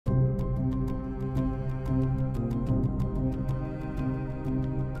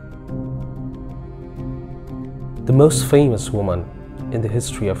the most famous woman in the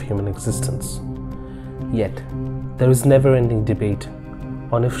history of human existence. Yet, there is never-ending debate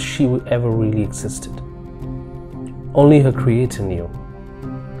on if she ever really existed. Only her creator knew.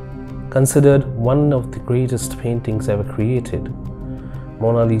 Considered one of the greatest paintings ever created,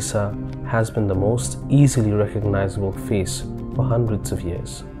 Mona Lisa has been the most easily recognizable face for hundreds of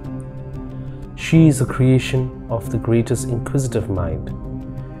years. She is a creation of the greatest inquisitive mind,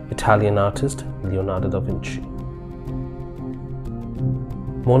 Italian artist Leonardo da Vinci.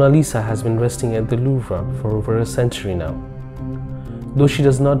 Mona Lisa has been resting at the Louvre for over a century now. Though she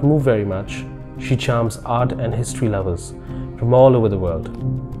does not move very much, she charms art and history lovers from all over the world.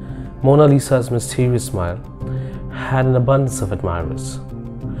 Mona Lisa's mysterious smile had an abundance of admirers.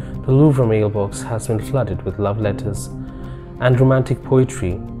 The Louvre mailbox has been flooded with love letters and romantic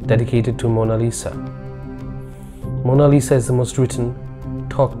poetry dedicated to Mona Lisa. Mona Lisa is the most written,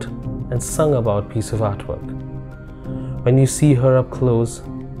 talked, and sung about piece of artwork. When you see her up close,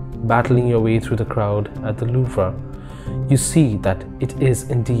 battling your way through the crowd at the Louvre, you see that it is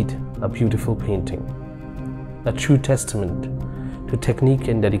indeed a beautiful painting, a true testament to technique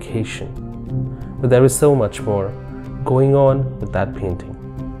and dedication. But there is so much more going on with that painting.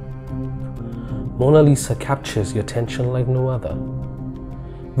 Mona Lisa captures your attention like no other.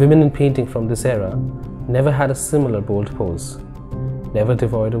 Women in painting from this era never had a similar bold pose, never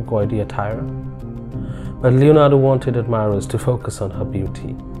devoid of gaudy attire. But Leonardo wanted admirers to focus on her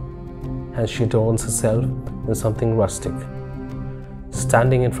beauty, and she adorns herself in something rustic.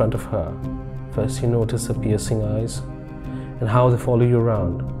 Standing in front of her, first you notice her piercing eyes and how they follow you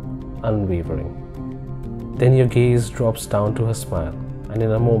around, unwavering. Then your gaze drops down to her smile, and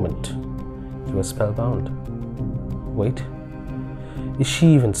in a moment, you are spellbound. Wait, is she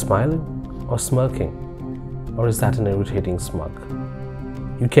even smiling or smirking? Or is that an irritating smug?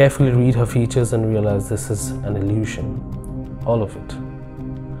 You carefully read her features and realize this is an illusion, all of it.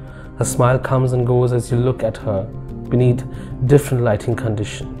 Her smile comes and goes as you look at her beneath different lighting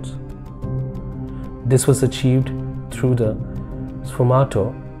conditions. This was achieved through the sfumato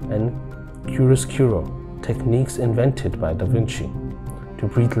and chiaroscuro techniques invented by Da Vinci to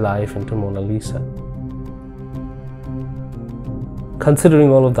breathe life into Mona Lisa. Considering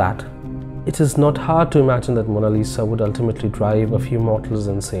all of that, it is not hard to imagine that Mona Lisa would ultimately drive a few mortals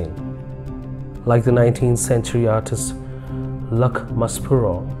insane. Like the 19th century artist Luc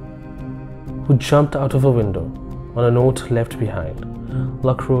Maspero, who jumped out of a window on a note left behind.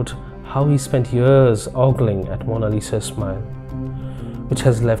 Luc wrote how he spent years ogling at Mona Lisa's smile, which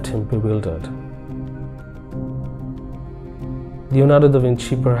has left him bewildered. Leonardo da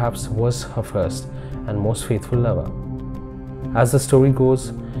Vinci perhaps was her first and most faithful lover. As the story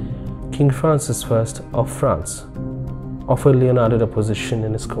goes, King Francis I of France offered Leonardo a position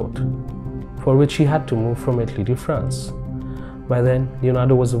in his court, for which he had to move from Italy to France. By then,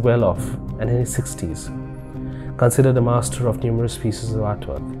 Leonardo was well off and in his 60s, considered a master of numerous pieces of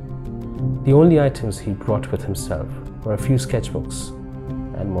artwork. The only items he brought with himself were a few sketchbooks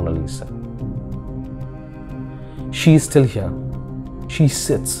and Mona Lisa. She is still here. She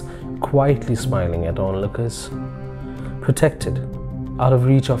sits quietly smiling at onlookers, protected, out of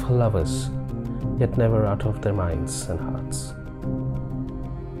reach of her lovers, yet never out of their minds and hearts.